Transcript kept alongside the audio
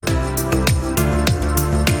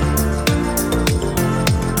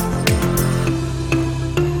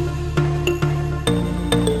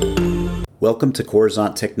Welcome to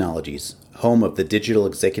Coruzant Technologies, home of the Digital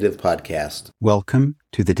Executive Podcast. Welcome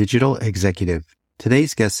to the Digital Executive.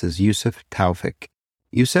 Today's guest is Youssef Tawfik.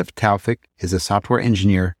 Youssef Tawfik is a software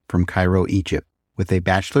engineer from Cairo, Egypt, with a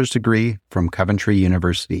bachelor's degree from Coventry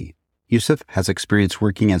University. Youssef has experience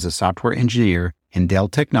working as a software engineer in Dell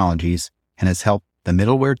Technologies and has helped the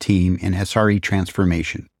middleware team in SRE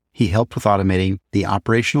transformation. He helped with automating the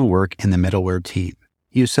operational work in the middleware team.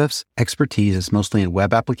 Youssef's expertise is mostly in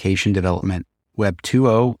web application development, Web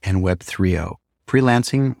 2.0 and Web 3.0.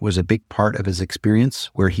 Freelancing was a big part of his experience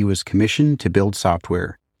where he was commissioned to build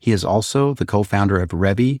software. He is also the co-founder of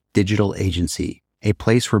Revi Digital Agency, a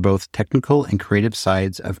place where both technical and creative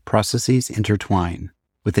sides of processes intertwine.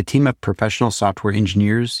 With a team of professional software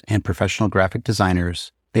engineers and professional graphic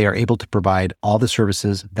designers, they are able to provide all the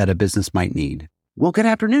services that a business might need. Well, good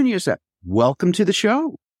afternoon, Youssef. Welcome to the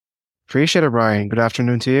show. Appreciate it, Brian. Good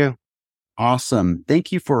afternoon to you. Awesome.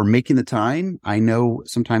 Thank you for making the time. I know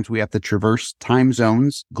sometimes we have to traverse time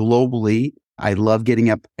zones globally. I love getting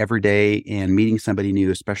up every day and meeting somebody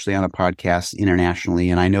new, especially on a podcast internationally.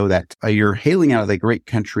 And I know that you're hailing out of the great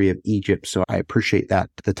country of Egypt. So I appreciate that,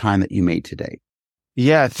 the time that you made today.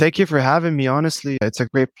 Yeah, thank you for having me. Honestly, it's a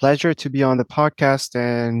great pleasure to be on the podcast.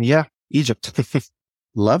 And yeah, Egypt.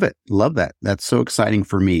 Love it. Love that. That's so exciting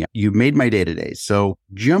for me. You made my day today. So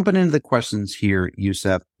jumping into the questions here,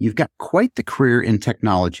 Youssef, you've got quite the career in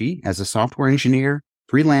technology as a software engineer,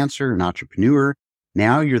 freelancer, and entrepreneur.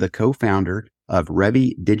 Now you're the co-founder of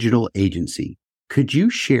Revi Digital Agency. Could you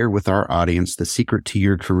share with our audience the secret to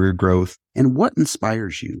your career growth and what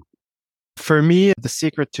inspires you? For me, the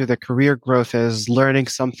secret to the career growth is learning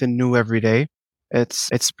something new every day.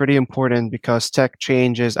 It's pretty important because tech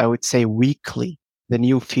changes, I would say, weekly. The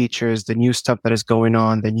new features, the new stuff that is going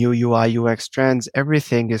on, the new UI, UX trends,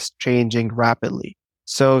 everything is changing rapidly.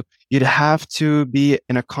 So you'd have to be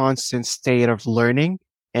in a constant state of learning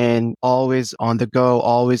and always on the go,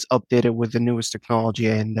 always updated with the newest technology.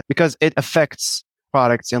 And because it affects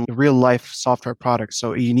products and real life software products.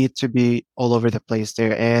 So you need to be all over the place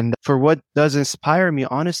there. And for what does inspire me,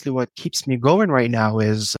 honestly, what keeps me going right now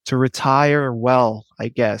is to retire well, I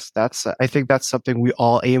guess. I think that's something we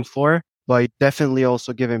all aim for. But definitely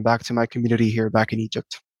also giving back to my community here back in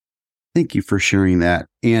Egypt. Thank you for sharing that.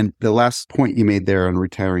 And the last point you made there on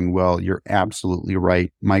retiring well, you're absolutely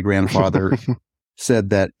right. My grandfather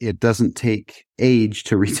said that it doesn't take age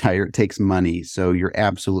to retire, it takes money. So you're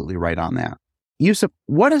absolutely right on that. Youssef,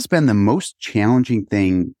 what has been the most challenging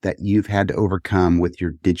thing that you've had to overcome with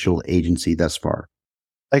your digital agency thus far?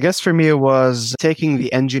 I guess for me, it was taking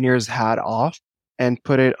the engineer's hat off and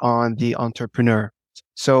put it on the entrepreneur.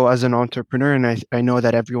 So as an entrepreneur, and I know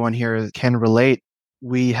that everyone here can relate,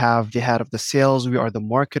 we have the head of the sales, we are the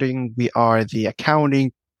marketing, we are the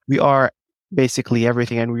accounting, we are basically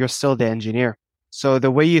everything, and we are still the engineer. So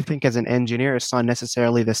the way you think as an engineer is not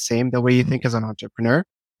necessarily the same the way you think as an entrepreneur.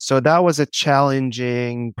 So that was a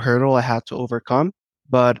challenging hurdle I had to overcome.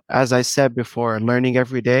 But as I said before, learning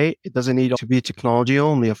every day, it doesn't need to be technology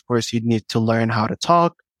only. Of course, you need to learn how to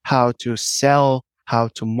talk, how to sell, how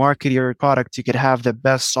to market your product. You could have the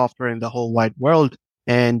best software in the whole wide world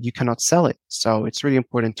and you cannot sell it. So it's really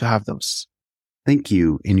important to have those. Thank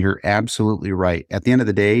you. And you're absolutely right. At the end of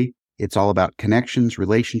the day, it's all about connections,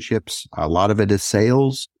 relationships. A lot of it is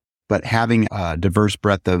sales, but having a diverse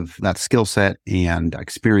breadth of that skill set and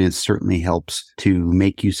experience certainly helps to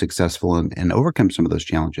make you successful and overcome some of those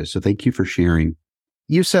challenges. So thank you for sharing.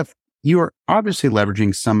 Youssef, you are obviously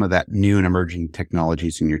leveraging some of that new and emerging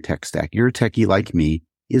technologies in your tech stack. You're a techie like me.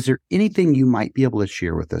 Is there anything you might be able to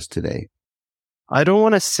share with us today? I don't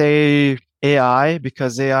want to say AI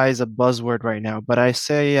because AI is a buzzword right now, but I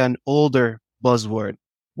say an older buzzword,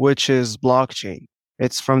 which is blockchain.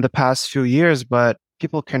 It's from the past few years, but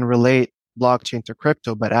people can relate blockchain to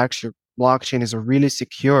crypto, but actually blockchain is a really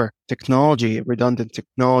secure technology, redundant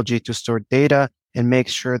technology to store data and make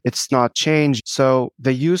sure it's not changed. So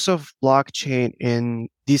the use of blockchain in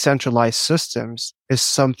decentralized systems is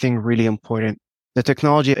something really important. The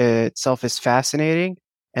technology itself is fascinating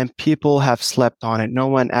and people have slept on it. No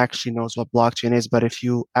one actually knows what blockchain is, but if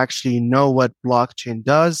you actually know what blockchain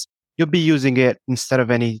does, you'll be using it instead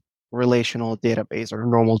of any relational database or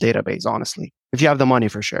normal database, honestly, if you have the money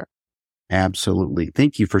for sure. Absolutely.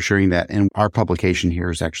 Thank you for sharing that. And our publication here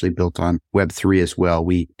is actually built on Web 3 as well.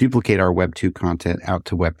 We duplicate our Web 2 content out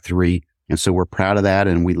to Web 3. And so we're proud of that.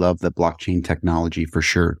 And we love the blockchain technology for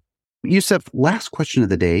sure. Youssef, last question of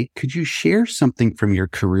the day. Could you share something from your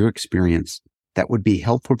career experience that would be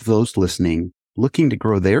helpful to those listening looking to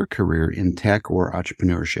grow their career in tech or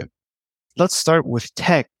entrepreneurship? Let's start with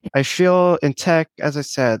tech. I feel in tech, as I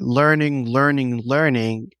said, learning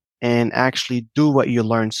and actually do what you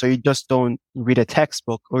learn. So you just don't read a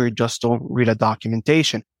textbook or you just don't read a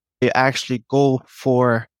documentation. You actually go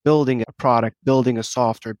for building a product, building a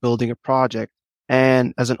software, building a project.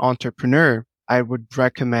 And as an entrepreneur, I would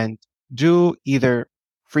recommend do either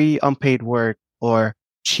free unpaid work or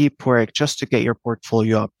cheap work just to get your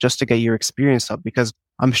portfolio up, just to get your experience up, because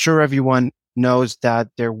I'm sure everyone knows that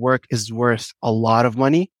their work is worth a lot of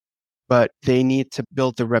money, but they need to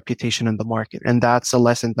build their reputation in the market. And that's a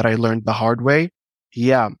lesson that I learned the hard way.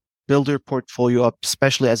 Yeah, build your portfolio up,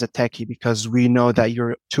 especially as a techie, because we know that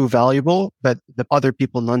you're too valuable, but the other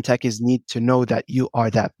people, non-techies, need to know that you are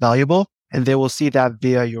that valuable, and they will see that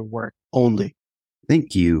via your work only.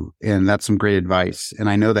 Thank you. And that's some great advice. And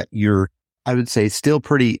I know that you're, I would say, still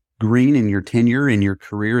pretty green in your tenure, in your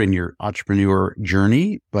career, in your entrepreneur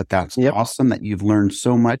journey, but that's awesome that you've learned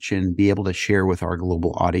so much and be able to share with our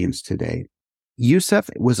global audience today. Youssef,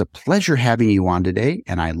 it was a pleasure having you on today,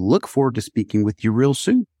 and I look forward to speaking with you real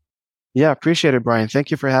soon. Yeah, appreciate it, Brian.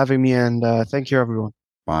 Thank you for having me, and thank you, everyone.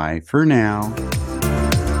 Bye for now.